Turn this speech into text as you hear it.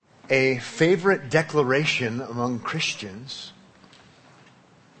A favorite declaration among Christians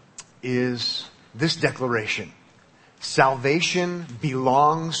is this declaration: salvation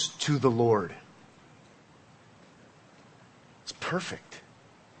belongs to the Lord. It's perfect.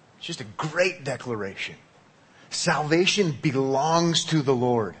 It's just a great declaration. Salvation belongs to the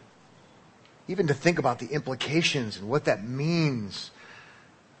Lord. Even to think about the implications and what that means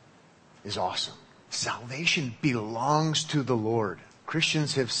is awesome. Salvation belongs to the Lord.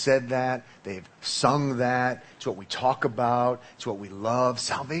 Christians have said that. They've sung that. It's what we talk about. It's what we love.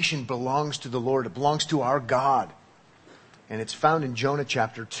 Salvation belongs to the Lord. It belongs to our God. And it's found in Jonah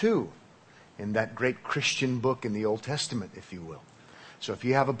chapter 2, in that great Christian book in the Old Testament, if you will. So if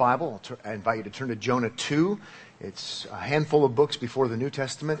you have a Bible, I invite you to turn to Jonah 2. It's a handful of books before the New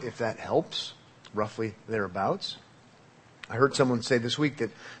Testament, if that helps, roughly thereabouts. I heard someone say this week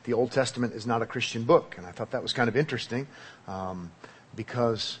that the Old Testament is not a Christian book, and I thought that was kind of interesting,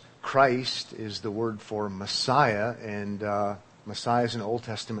 because Christ is the word for Messiah, and Messiah is an Old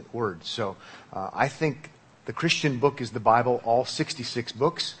Testament word. So I think the Christian book is the Bible, all 66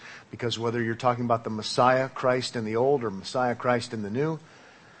 books, because whether you're talking about the Messiah Christ in the Old or Messiah Christ in the New,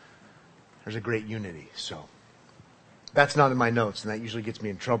 there's a great unity. So that's not in my notes, and that usually gets me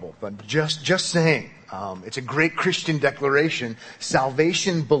in trouble. But just saying, it's a great Christian declaration.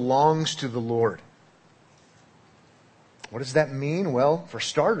 Salvation belongs to the Lord. What does that mean? Well, for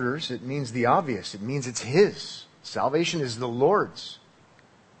starters, it means the obvious. It means it's His. Salvation is the Lord's.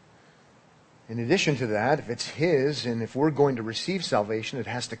 In addition to that, if it's His, and if we're going to receive salvation, it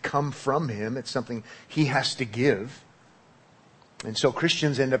has to come from Him. It's something He has to give. And so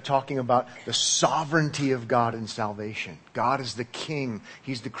Christians end up talking about the sovereignty of God in salvation. God is the King.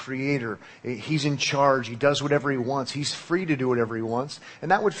 He's the Creator. He's in charge. He does whatever He wants. He's free to do whatever He wants.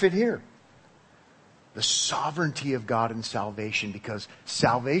 And that would fit here. The sovereignty of God in salvation, because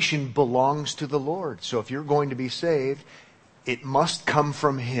salvation belongs to the Lord. So if you're going to be saved, it must come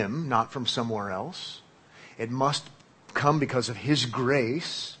from Him, not from somewhere else. It must come because of His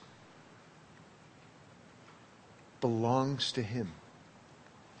grace. Belongs to Him.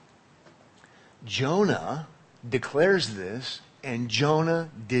 Jonah declares this, and Jonah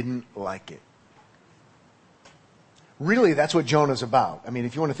didn't like it. Really, that's what Jonah's about. I mean,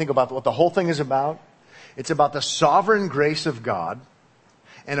 if you want to think about what the whole thing is about, it's about the sovereign grace of God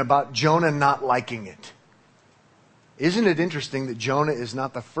and about Jonah not liking it. Isn't it interesting that Jonah is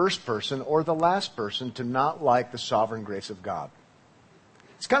not the first person or the last person to not like the sovereign grace of God?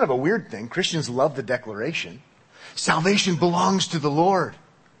 It's kind of a weird thing. Christians love the declaration. Salvation belongs to the Lord.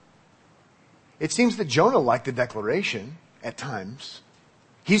 It seems that Jonah liked the declaration at times.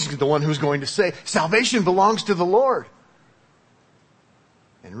 He's the one who's going to say, salvation belongs to the Lord.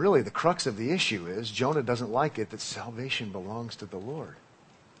 And really, the crux of the issue is Jonah doesn't like it that salvation belongs to the Lord.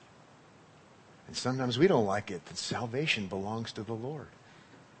 And sometimes we don't like it that salvation belongs to the Lord.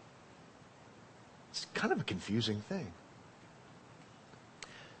 It's kind of a confusing thing.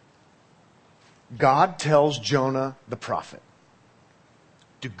 God tells Jonah the prophet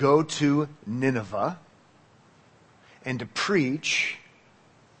to go to Nineveh and to preach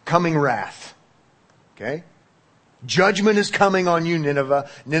coming wrath. Okay? Judgment is coming on you, Nineveh.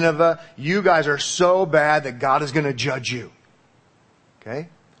 Nineveh, you guys are so bad that God is going to judge you. Okay?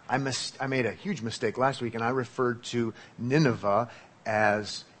 I made a huge mistake last week, and I referred to Nineveh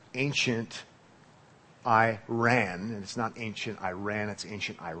as ancient Iran. And it's not ancient Iran, it's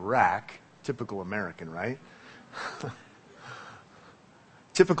ancient Iraq. Typical American, right?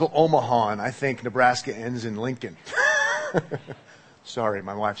 Typical Omaha, and I think Nebraska ends in Lincoln. Sorry,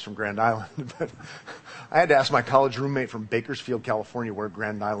 my wife's from Grand Island, but I had to ask my college roommate from Bakersfield, California, where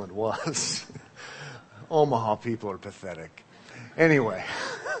Grand Island was. Omaha people are pathetic. Anyway,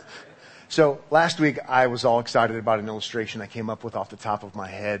 so last week I was all excited about an illustration I came up with off the top of my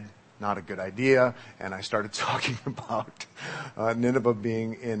head. Not a good idea, and I started talking about Nineveh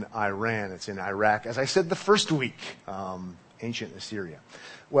being in Iran. It's in Iraq, as I said the first week, ancient Assyria.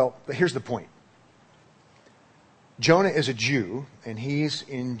 Well, but here's the point. Jonah is a Jew, and he's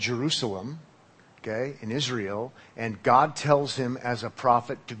in Jerusalem, okay, in Israel, and God tells him as a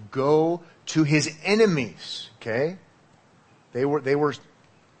prophet to go to his enemies, okay? They were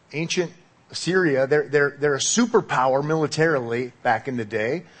ancient Assyria. They're a superpower militarily back in the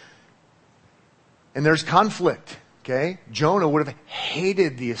day. And there's conflict, okay? Jonah would have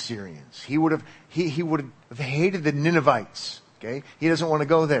hated the Assyrians. He would have hated the Ninevites, okay? He doesn't want to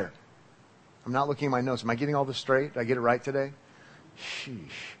go there. I'm not looking at my notes. Am I getting all this straight? Did I get it right today?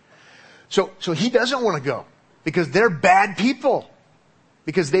 Sheesh. So he doesn't want to go because they're bad people.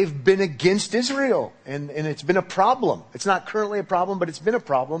 because they've been against Israel, and it's been a problem. It's not currently a problem, but it's been a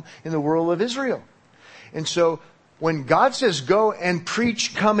problem in the world of Israel. And so when God says, go and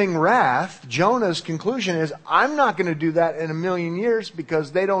preach coming wrath, Jonah's conclusion is, I'm not going to do that in a million years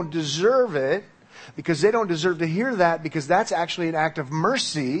because they don't deserve it, because they don't deserve to hear that, because that's actually an act of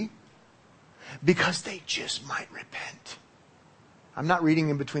mercy, because they just might repent. I'm not reading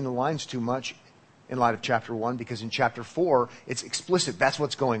in between the lines too much in light of chapter 1, because in chapter 4, it's explicit. That's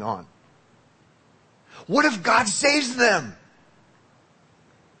what's going on. What if God saves them?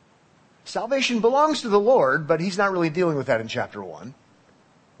 Salvation belongs to the Lord, but he's not really dealing with that in chapter 1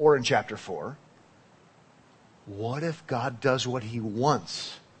 or in chapter 4. What if God does what he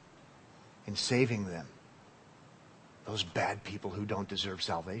wants in saving them? Those bad people who don't deserve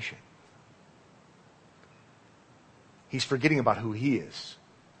salvation. He's forgetting about who he is,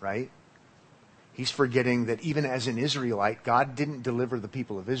 right? He's forgetting that even as an Israelite, God didn't deliver the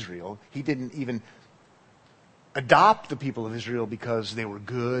people of Israel. He didn't even adopt the people of Israel because they were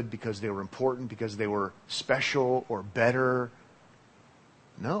good, because they were important, because they were special or better.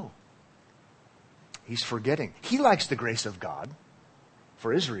 No. He's forgetting. He likes the grace of God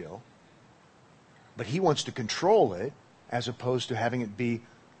for Israel, but he wants to control it as opposed to having it be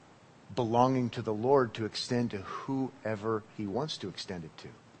belonging to the Lord to extend to whoever he wants to extend it to.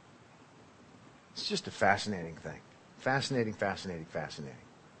 It's just a fascinating thing. Fascinating, fascinating, fascinating.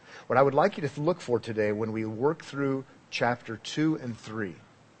 What I would like you to look for today when we work through chapter 2 and 3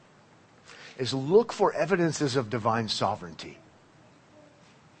 is look for evidences of divine sovereignty.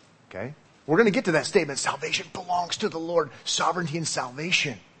 Okay? We're going to get to that statement, salvation belongs to the Lord, sovereignty and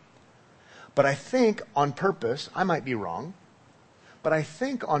salvation. But I think on purpose, I might be wrong, but I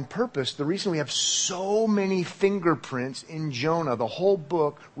think on purpose, the reason we have so many fingerprints in Jonah, the whole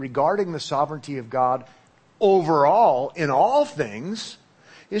book, regarding the sovereignty of God overall, in all things,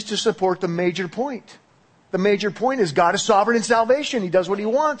 is to support the major point. The major point is God is sovereign in salvation. He does what he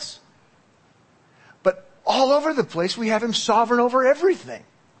wants. But all over the place, we have him sovereign over everything.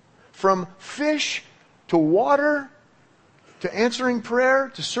 From fish to water to answering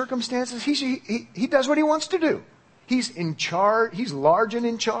prayer to circumstances. He does what he wants to do. He's in charge. He's large and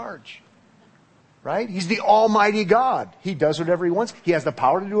in charge. Right? He's the Almighty God. He does whatever he wants. He has the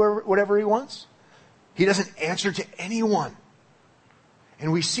power to do whatever he wants. He doesn't answer to anyone.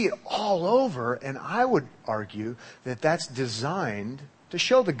 And we see it all over, and I would argue that that's designed to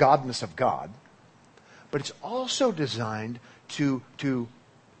show the godness of God, but it's also designed to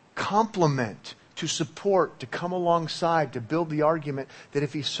complement, to support, to come alongside, to build the argument that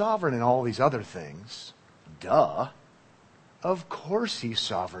if he's sovereign in all these other things, of course he's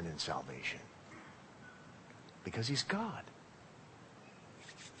sovereign in salvation. Because he's God.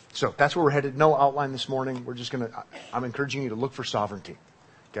 So that's where we're headed. No outline this morning. I'm encouraging you to look for sovereignty.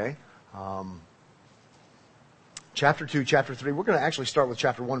 Okay? Chapter 2, chapter 3. We're going to actually start with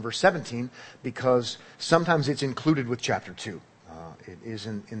chapter 1, verse 17, because sometimes it's included with chapter 2. It is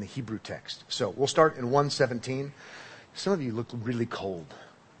in the Hebrew text. So we'll start in 1:17. Some of you look really cold.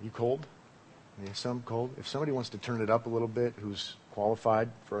 Are you cold? Some cold. If somebody wants to turn it up a little bit, who's qualified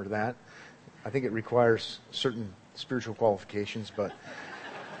for that, I think it requires certain spiritual qualifications, but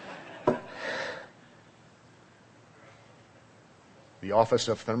the office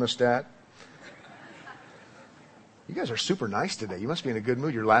of thermostat. You guys are super nice today. You must be in a good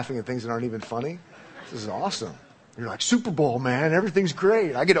mood. You're laughing at things that aren't even funny. This is awesome. You're like, Super Bowl, man. Everything's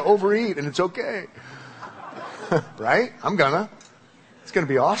great. I get to overeat and it's okay. Right? It's going to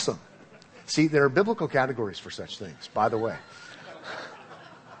be awesome. See, there are biblical categories for such things, by the way.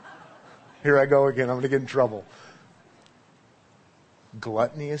 Here I go again. I'm going to get in trouble.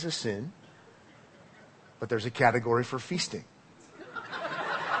 Gluttony is a sin, but there's a category for feasting.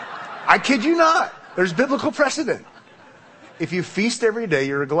 I kid you not. There's biblical precedent. If you feast every day,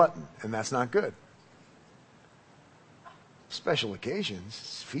 you're a glutton, and that's not good. Special occasions,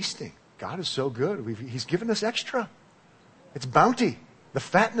 it's feasting. God is so good. He's given us extra. It's bounty. The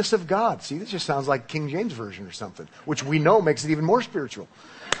fatness of God. See, this just sounds like King James Version or something, which we know makes it even more spiritual.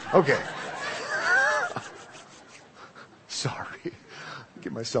 Okay. Sorry.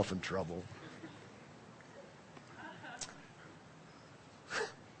 Get myself in trouble.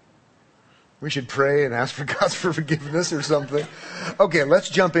 We should pray and ask for God's forgiveness or something. Okay, let's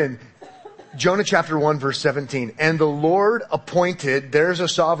jump in. Jonah chapter 1, verse 17. And the Lord appointed, there's a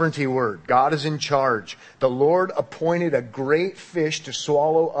sovereignty word. God is in charge. The Lord appointed a great fish to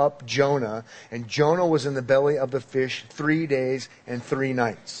swallow up Jonah, and Jonah was in the belly of the fish 3 days and 3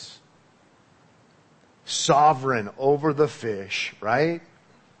 nights. Sovereign over the fish, right?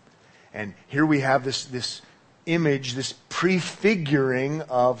 And here we have this image, this prefiguring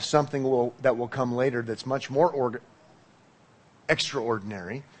of something that will come later that's much more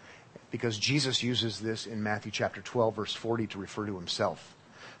extraordinary, because Jesus uses this in Matthew chapter 12, verse 40 to refer to himself.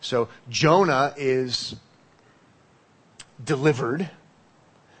 So Jonah is delivered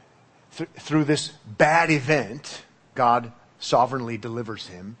through this bad event. God sovereignly delivers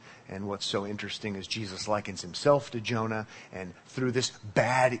him. And what's so interesting is Jesus likens himself to Jonah, and through this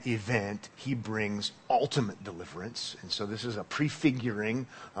bad event, he brings ultimate deliverance. And so this is a prefiguring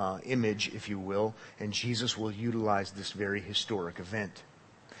image, if you will, and Jesus will utilize this very historic event.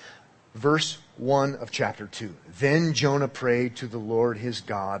 Verse 1 of chapter 2. Then Jonah prayed to the Lord his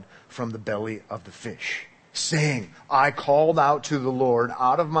God from the belly of the fish, saying, I called out to the Lord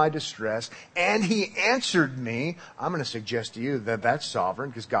out of my distress, and he answered me. I'm going to suggest to you that that's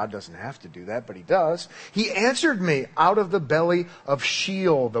sovereign, because God doesn't have to do that, but he does. He answered me out of the belly of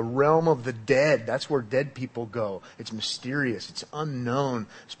Sheol, the realm of the dead. That's where dead people go. It's mysterious. It's unknown,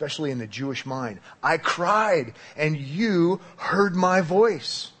 especially in the Jewish mind. I cried, and you heard my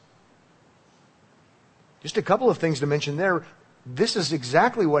voice. Just a couple of things to mention there. This is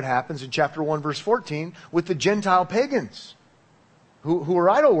exactly what happens in chapter 1, verse 14 with the Gentile pagans who are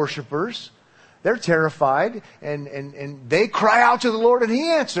idol worshipers. They're terrified and they cry out to the Lord and he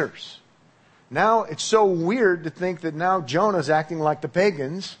answers. Now, it's so weird to think that now Jonah's acting like the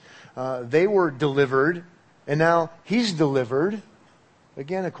pagans. They were delivered and now he's delivered.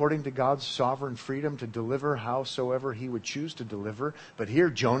 Again, according to God's sovereign freedom to deliver howsoever he would choose to deliver. But here,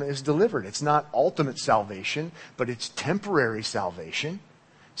 Jonah is delivered. It's not ultimate salvation, but it's temporary salvation.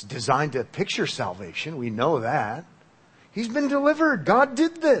 It's designed to picture salvation. We know that. He's been delivered. God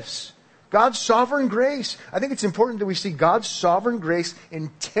did this. God's sovereign grace. I think it's important that we see God's sovereign grace in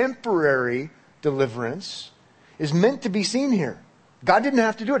temporary deliverance is meant to be seen here. God didn't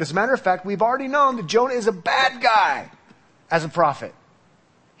have to do it. As a matter of fact, we've already known that Jonah is a bad guy as a prophet.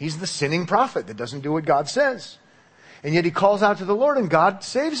 He's the sinning prophet that doesn't do what God says. And yet he calls out to the Lord and God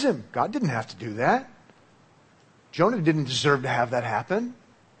saves him. God didn't have to do that. Jonah didn't deserve to have that happen.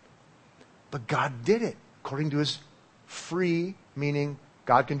 But God did it according to his free, meaning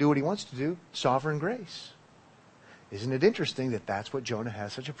God can do what he wants to do, sovereign grace. Isn't it interesting that that's what Jonah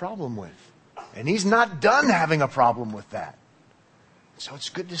has such a problem with? And he's not done having a problem with that. So it's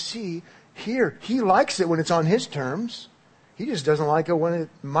good to see here. He likes it when it's on his terms. He just doesn't like it when it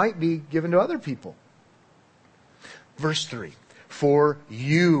might be given to other people. Verse 3. For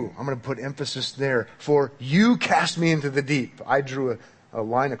you, I'm going to put emphasis there. For you cast me into the deep. I drew a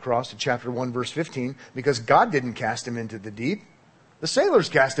line across to chapter 1, verse 15, because God didn't cast him into the deep. The sailors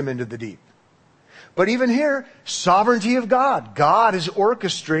cast him into the deep. But even here, sovereignty of God. God is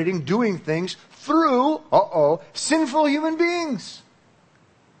orchestrating, doing things through, sinful human beings.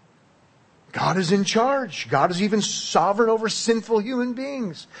 God is in charge. God is even sovereign over sinful human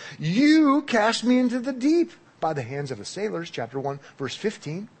beings. You cast me into the deep by the hands of the sailors, chapter 1, verse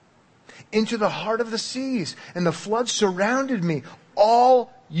 15, into the heart of the seas, and the flood surrounded me.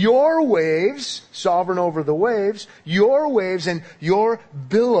 All your waves, sovereign over the waves, your waves and your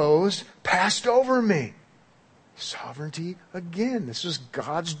billows passed over me. Sovereignty again. This is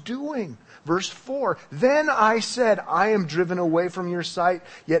God's doing. Verse 4, then I said, I am driven away from your sight,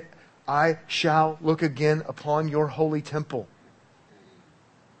 yet I shall look again upon your holy temple.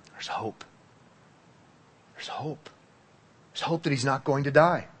 There's hope. There's hope. There's hope that he's not going to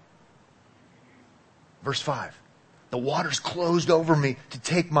die. Verse 5. The waters closed over me to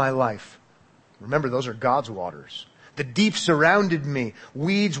take my life. Remember, those are God's waters. The deep surrounded me.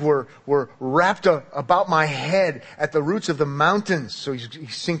 Weeds were wrapped about my head at the roots of the mountains. So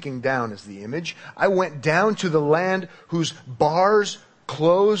he's sinking down is the image. I went down to the land whose bars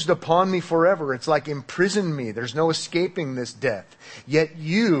closed upon me forever. It's like imprison me. There's no escaping this death. Yet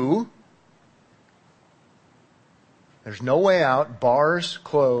you, there's no way out. Bars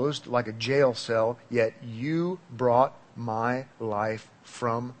closed like a jail cell. Yet you brought my life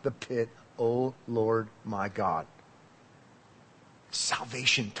from the pit, O Lord my God.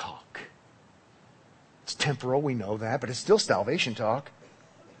 Salvation talk. It's temporal, we know that, but it's still salvation talk.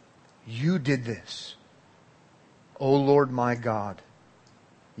 You did this, O Lord my God.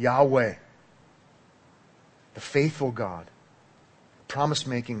 Yahweh, the faithful God,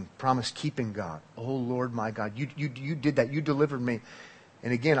 promise-making, promise-keeping God. Oh, Lord my God, you did that. You delivered me.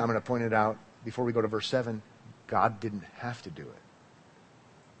 And again, I'm going to point it out before we go to verse 7. God didn't have to do it.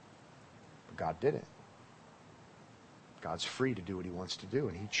 But God did it. God's free to do what he wants to do.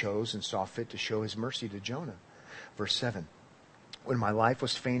 And he chose and saw fit to show his mercy to Jonah. Verse 7. When my life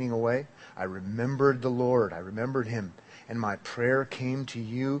was fainting away, I remembered the Lord. I remembered him. And my prayer came to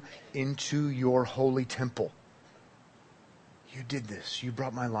you into your holy temple. You did this. You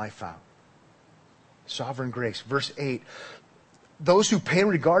brought my life out. Sovereign grace. Verse 8. Those who pay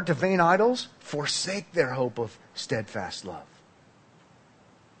regard to vain idols forsake their hope of steadfast love.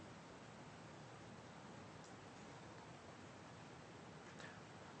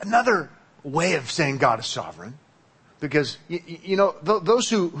 Another way of saying God is sovereign, because, those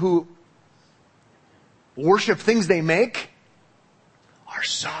who worship things they make are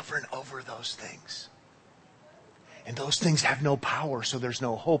sovereign over those things. And those things have no power, so there's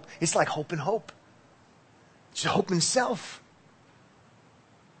no hope. It's like hope and hope. It's hope in self.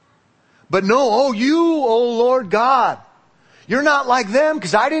 But no, oh Lord God, you're not like them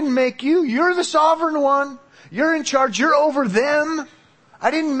because I didn't make you. You're the sovereign one. You're in charge. You're over them. I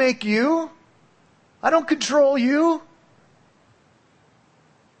didn't make you. I don't control you.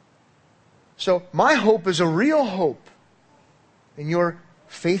 So my hope is a real hope in your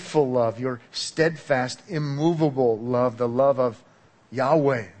faithful love, your steadfast, immovable love, the love of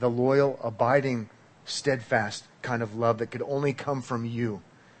Yahweh, the loyal, abiding, steadfast kind of love that could only come from you.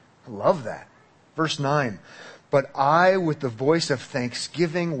 I love that. Verse 9. But I, with the voice of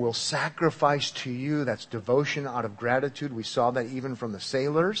thanksgiving, will sacrifice to you. That's devotion out of gratitude. We saw that even from the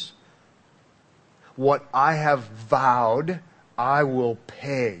sailors. What I have vowed, I will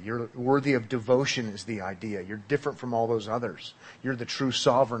pay. You're worthy of devotion is the idea. You're different from all those others. You're the true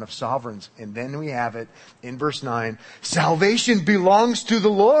sovereign of sovereigns. And then we have it in verse 9. Salvation belongs to the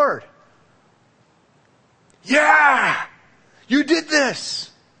Lord. Yeah! You did this.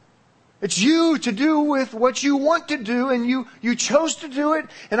 It's you to do with what you want to do, and you chose to do it,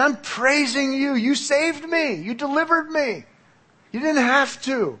 and I'm praising you. You saved me. You delivered me. You didn't have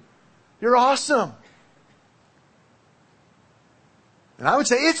to. You're awesome. And I would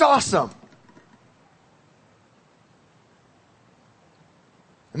say it's awesome.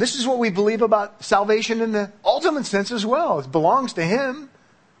 And this is what we believe about salvation in the ultimate sense as well. It belongs to Him.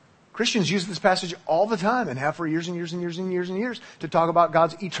 Christians use this passage all the time and have for years and years and years and years and years to talk about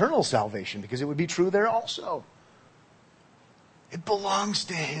God's eternal salvation, because it would be true there also. It belongs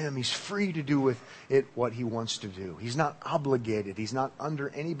to Him. He's free to do with it what He wants to do. He's not obligated. He's not under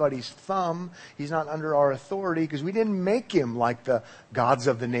anybody's thumb. He's not under our authority, because we didn't make Him like the gods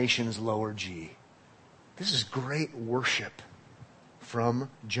of the nations, lower G. This is great worship from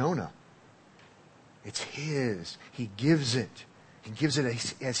Jonah. It's His. He gives it. He gives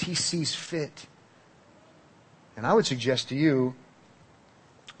it as He sees fit. And I would suggest to you,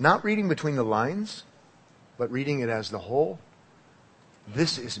 not reading between the lines, but reading it as the whole,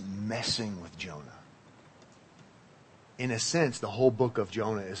 this is messing with Jonah. In a sense, the whole book of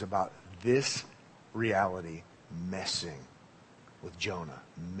Jonah is about this reality messing with Jonah,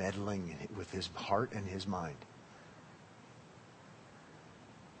 meddling with his heart and his mind.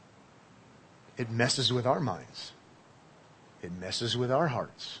 It messes with our minds. It messes with our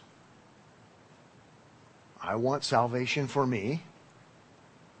hearts. I want salvation for me.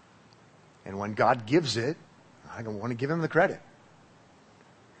 And when God gives it, I don't want to give Him the credit.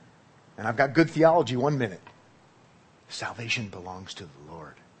 And I've got good theology 1 minute. Salvation belongs to the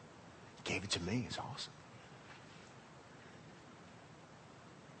Lord. He gave it to me. It's awesome.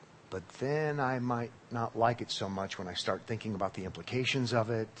 But then I might not like it so much when I start thinking about the implications of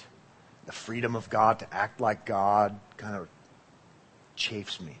it. The freedom of God to act like God kind of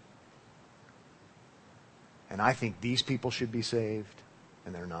chafes me. And I think these people should be saved,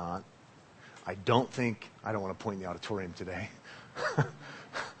 and they're not. I don't want to point in the auditorium today.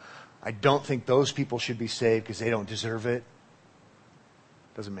 I don't think those people should be saved because they don't deserve it.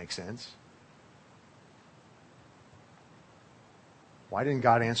 Doesn't make sense. Why didn't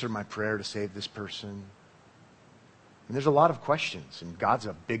God answer my prayer to save this person? And there's a lot of questions, and God's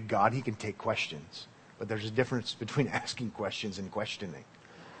a big God. He can take questions. But there's a difference between asking questions and questioning.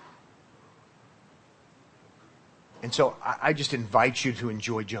 And so I just invite you to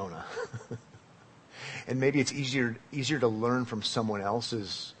enjoy Jonah. And maybe it's easier to learn from someone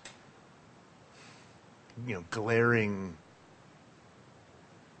else's, glaring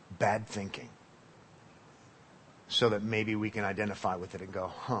bad thinking, so that maybe we can identify with it and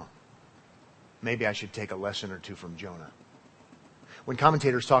go, maybe I should take a lesson or two from Jonah. When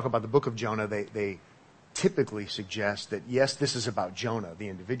commentators talk about the book of Jonah, they typically suggest that, yes, this is about Jonah, the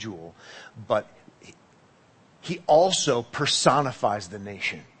individual, but he also personifies the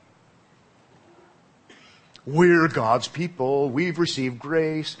nation. We're God's people. We've received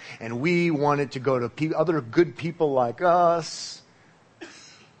grace, and we want it to go to other good people like us.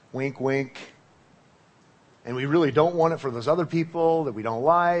 Wink, wink. And we really don't want it for those other people that we don't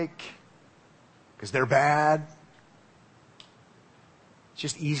like because they're bad. It's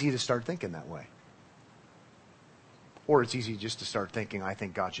just easy to start thinking that way. Or it's easy just to start thinking, I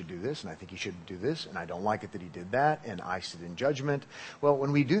think God should do this, and I think he shouldn't do this, and I don't like it that he did that, and I sit in judgment. Well,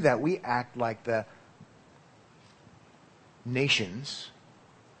 when we do that, we act like the nations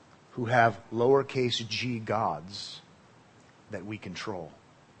who have lowercase g gods that we control.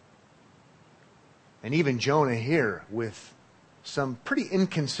 And even Jonah here, with some pretty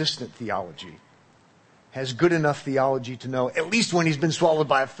inconsistent theology, has good enough theology to know, at least when he's been swallowed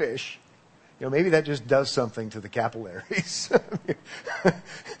by a fish, maybe that just does something to the capillaries.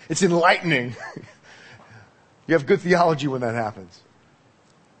 It's enlightening. You have good theology when that happens.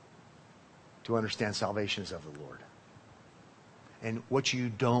 To understand salvation is of the Lord. And what you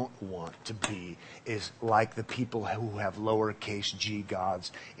don't want to be is like the people who have lowercase g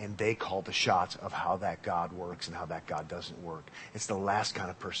gods, and they call the shots of how that God works and how that God doesn't work. It's the last kind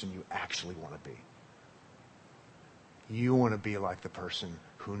of person you actually want to be. You want to be like the person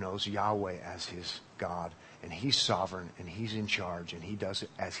who knows Yahweh as his God, and he's sovereign, and he's in charge, and he does it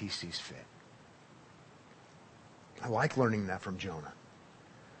as he sees fit. I like learning that from Jonah.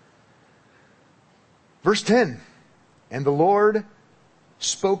 Verse 10, and the Lord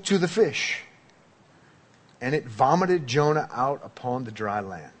spoke to the fish, and it vomited Jonah out upon the dry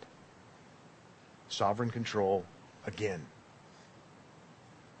land. Sovereign control again.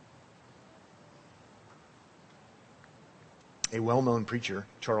 A well-known preacher,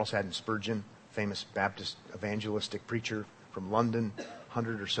 Charles Haddon Spurgeon, famous Baptist evangelistic preacher from London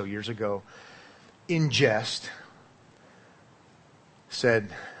 100 or so years ago, in jest, said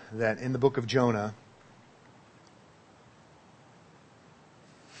that in the book of Jonah,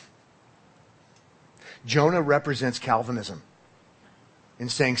 Jonah represents Calvinism in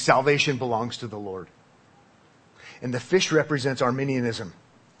saying salvation belongs to the Lord. And the fish represents Arminianism,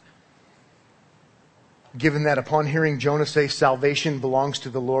 given that upon hearing Jonah say salvation belongs to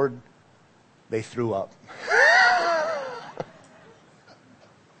the Lord, they threw up.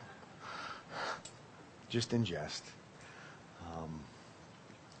 Just in jest.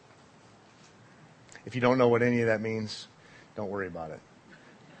 If you don't know what any of that means, don't worry about it.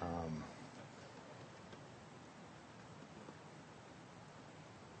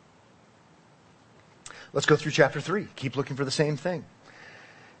 Let's go through chapter 3. Keep looking for the same thing.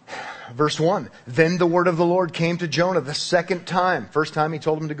 Verse 1, then the word of the Lord came to Jonah the second time. First time he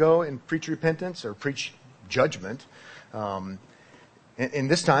told him to go and preach repentance or preach judgment. And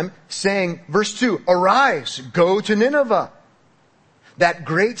this time saying, verse 2, arise, go to Nineveh, that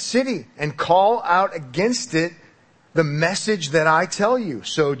great city, and call out against it the message that I tell you.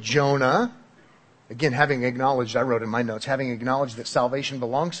 So Jonah, again, having acknowledged, I wrote in my notes, having acknowledged that salvation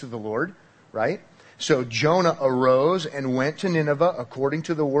belongs to the Lord, right? So Jonah arose and went to Nineveh according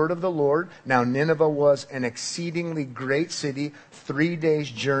to the word of the Lord. Now Nineveh was an exceedingly great city, 3 days'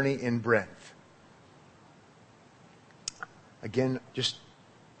 journey in breadth. Again, just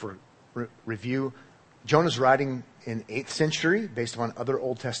for review, Jonah's writing in 8th century based upon other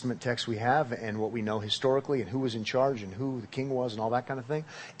Old Testament texts we have and what we know historically and who was in charge and who the king was and all that kind of thing.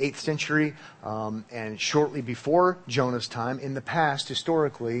 8th century, and shortly before Jonah's time, in the past,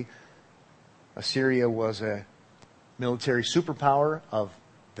 historically, Assyria was a military superpower of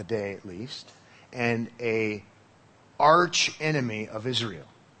the day at least, and a arch enemy of Israel.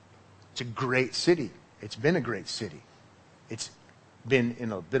 It's a great city. It's been a great city. It's been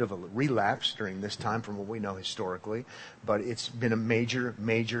in a bit of a relapse during this time from what we know historically, but it's been a major,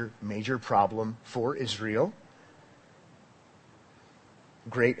 major, major problem for Israel.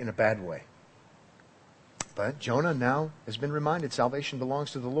 Great in a bad way. But Jonah now has been reminded salvation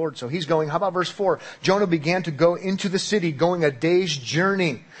belongs to the Lord. So he's going, how about verse 4? Jonah began to go into the city, going a day's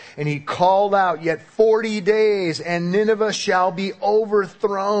journey. And he called out, yet 40 days, and Nineveh shall be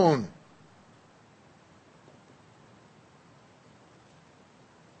overthrown.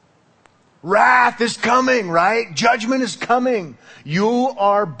 Wrath is coming, right? Judgment is coming. You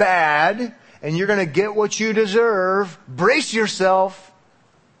are bad, and you're going to get what you deserve. Brace yourself.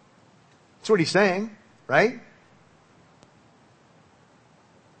 That's what he's saying. Right?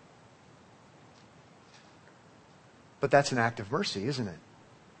 But that's an act of mercy, isn't it?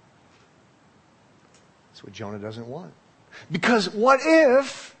 That's what Jonah doesn't want. Because what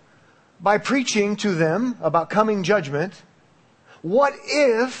if, by preaching to them about coming judgment, what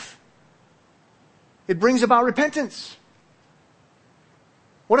if it brings about repentance?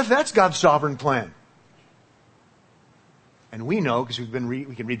 What if that's God's sovereign plan? And we know, because we can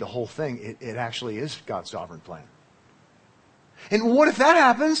read the whole thing, it actually is God's sovereign plan. And what if that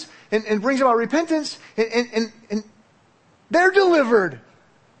happens and brings about repentance and they're delivered?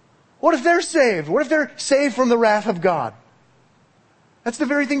 What if they're saved? What if they're saved from the wrath of God? That's the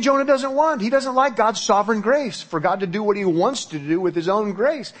very thing Jonah doesn't want. He doesn't like God's sovereign grace, for God to do what he wants to do with his own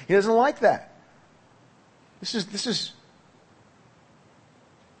grace. He doesn't like that. This is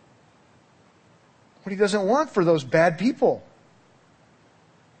what he doesn't want for those bad people.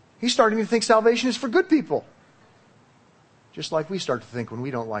 He's starting to think salvation is for good people. Just like we start to think when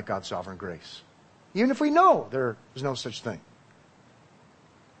we don't like God's sovereign grace. Even if we know there is no such thing.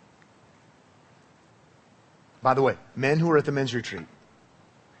 By the way, men who are at the men's retreat,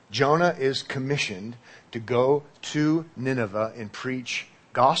 Jonah is commissioned to go to Nineveh and preach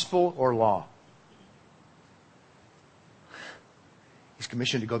gospel or law. He's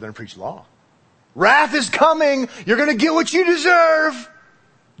commissioned to go there and preach law. Wrath is coming. You're going to get what you deserve.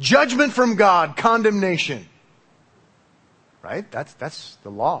 Judgment from God. Condemnation. Right? That's the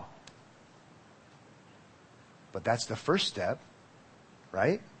law. But that's the first step.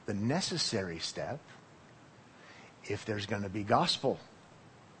 Right? The necessary step. If there's going to be gospel.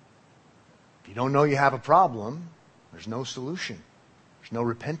 If you don't know you have a problem, there's no solution. There's no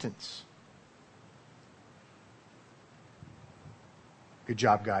repentance. Good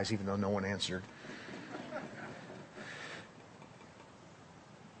job, guys, even though no one answered.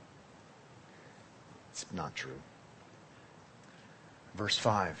 It's not true. Verse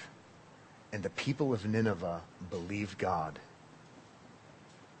 5. And the people of Nineveh believed God.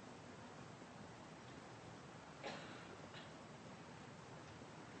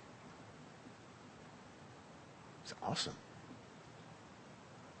 It's awesome.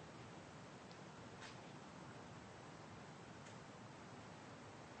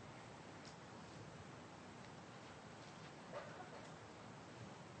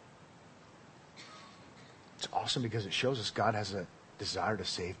 It's awesome because it shows us God has a desire to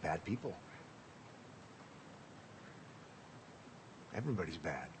save bad people. Everybody's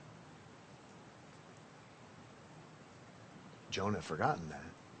bad. Jonah had forgotten that.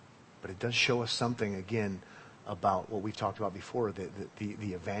 But it does show us something, again, about what we've talked about before, the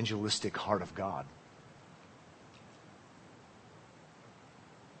evangelistic heart of God.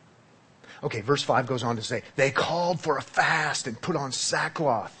 Okay, verse 5 goes on to say, they called for a fast and put on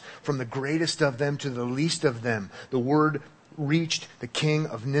sackcloth, from the greatest of them to the least of them. The word reached the king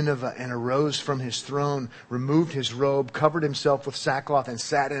of Nineveh and arose from his throne, removed his robe, covered himself with sackcloth, and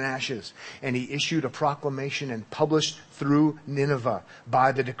sat in ashes. And he issued a proclamation and published through Nineveh,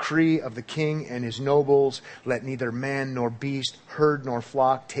 by the decree of the king and his nobles, let neither man nor beast, herd nor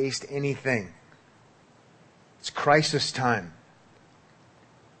flock taste anything. It's crisis time.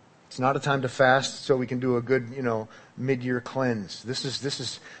 It's not a time to fast so we can do a good, mid-year cleanse. This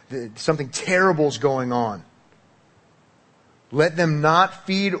is something terrible's going on. Let them not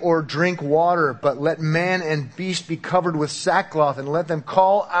feed or drink water, but let man and beast be covered with sackcloth, and let them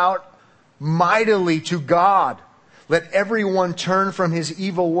call out mightily to God. Let everyone turn from his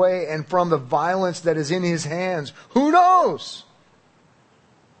evil way and from the violence that is in his hands. Who knows?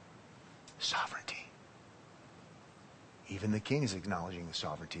 Sovereignty. Even the king is acknowledging the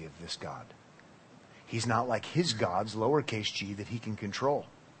sovereignty of this God. He's not like his gods, lowercase g, that he can control.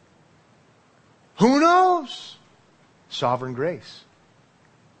 Who knows? Sovereign grace.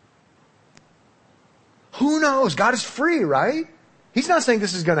 Who knows? God is free, right? He's not saying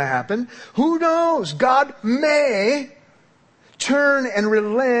this is going to happen. Who knows? God may turn and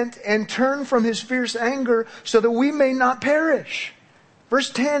relent and turn from his fierce anger so that we may not perish. Verse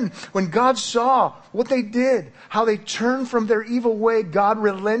 10, when God saw what they did, how they turned from their evil way, God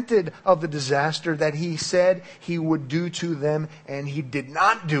relented of the disaster that he said he would do to them, and he did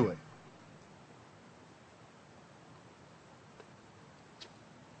not do it.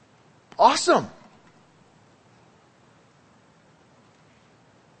 Awesome.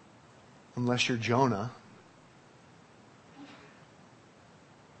 Unless you're Jonah,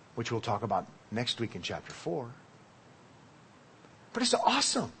 which we'll talk about next week in chapter 4. But it's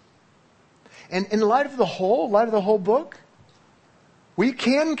awesome. And in light of the whole book, we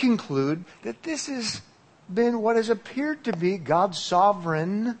can conclude that this has been what has appeared to be God's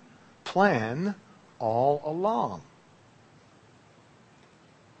sovereign plan all along.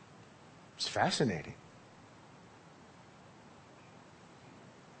 It's fascinating.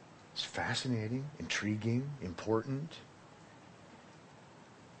 It's fascinating, intriguing, important.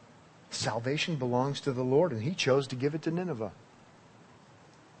 Salvation belongs to the Lord, and he chose to give it to Nineveh.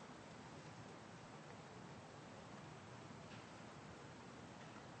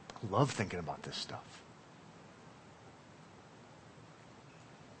 I love thinking about this stuff.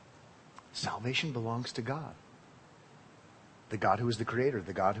 Salvation belongs to God. The God who is the creator,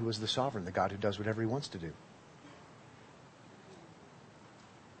 the God who is the sovereign, the God who does whatever he wants to do.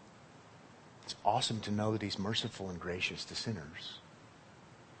 It's awesome to know that he's merciful and gracious to sinners.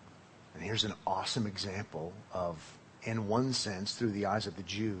 And here's an awesome example of, in one sense, through the eyes of the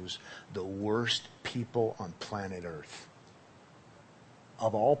Jews, the worst people on planet Earth.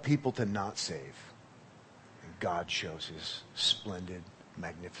 Of all people to not save, God shows his splendid,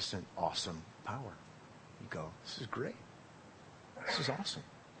 magnificent, awesome power. You go, this is great. This is awesome.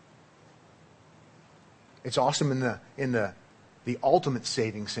 It's awesome in the ultimate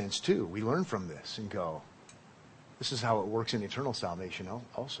saving sense too. We learn from this and go, this is how it works in eternal salvation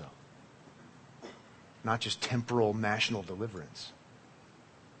also. Not just temporal national deliverance.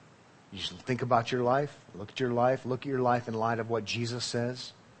 You just think about your life, look at your life in light of what Jesus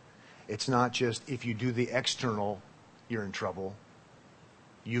says. It's not just if you do the external, you're in trouble.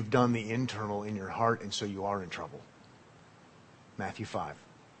 You've done the internal in your heart, and so you are in trouble. Matthew 5.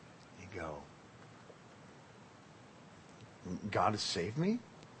 You go, God has saved me?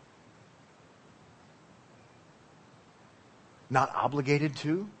 Not obligated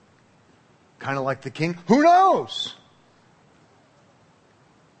to? Kind of like the king? Who knows?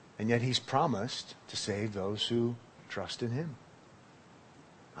 And yet he's promised to save those who trust in him.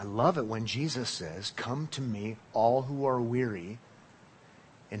 I love it when Jesus says, come to me, all who are weary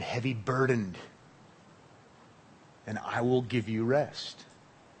and heavy burdened, and I will give you rest.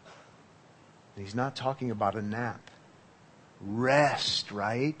 And he's not talking about a nap. Rest,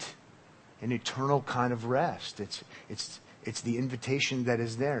 right? An eternal kind of rest. It's the invitation that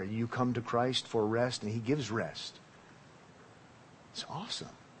is there. You come to Christ for rest, and he gives rest. It's awesome.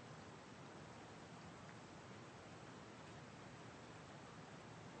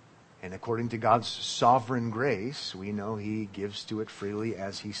 And according to God's sovereign grace, we know he gives to it freely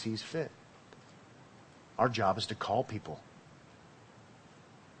as he sees fit. Our job is to call people.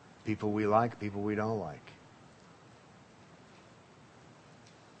 People we like, people we don't like.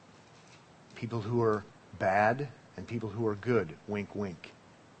 People who are bad and people who are good. Wink, wink.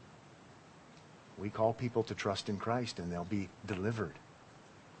 We call people to trust in Christ and they'll be delivered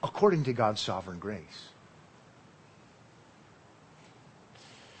according to God's sovereign grace.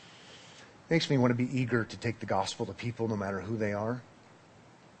 Makes me want to be eager to take the gospel to people no matter who they are.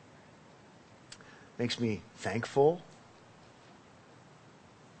 Makes me thankful.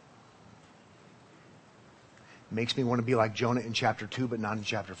 Makes me want to be like Jonah in chapter 2 but not in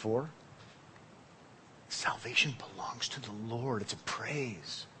chapter 4. Salvation belongs to the Lord. It's a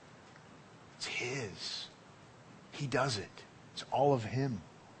praise. It's his. He does it. It's all of him.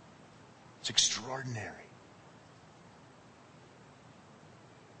 It's extraordinary.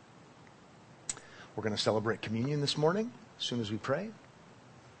 We're going to celebrate communion this morning as soon as we pray.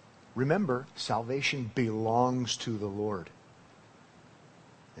 Remember, salvation belongs to the Lord.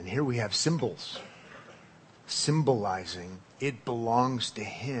 And here we have symbols symbolizing it belongs to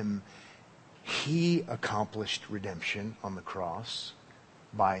him. He accomplished redemption on the cross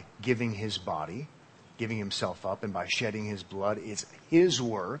by giving his body, giving himself up, and by shedding his blood. It's his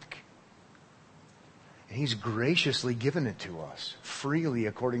work. And he's graciously given it to us freely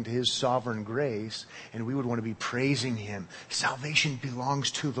according to his sovereign grace. And we would want to be praising him. Salvation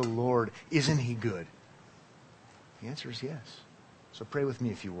belongs to the Lord. Isn't he good? The answer is yes. So pray with me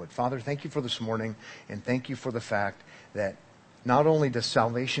if you would. Father, thank you for this morning. And thank you for the fact that not only does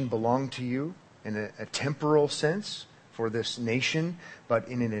salvation belong to you in a temporal sense for this nation, but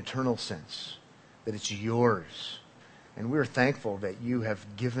in an eternal sense. That it's yours. And we're thankful that you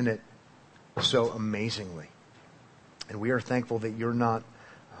have given it so amazingly. And we are thankful that you're not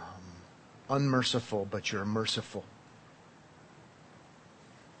unmerciful, but you're merciful.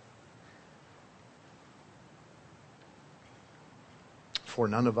 For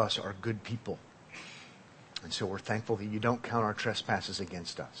none of us are good people. And so we're thankful that you don't count our trespasses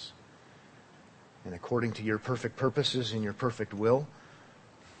against us. And according to your perfect purposes and your perfect will,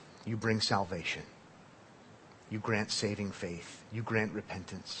 you bring salvation. You grant saving faith. You grant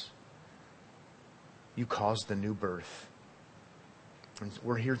repentance. You cause the new birth. And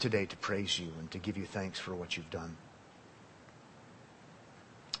we're here today to praise you and to give you thanks for what you've done.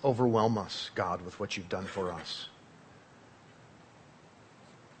 Overwhelm us, God, with what you've done for us.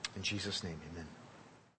 In Jesus' name, amen.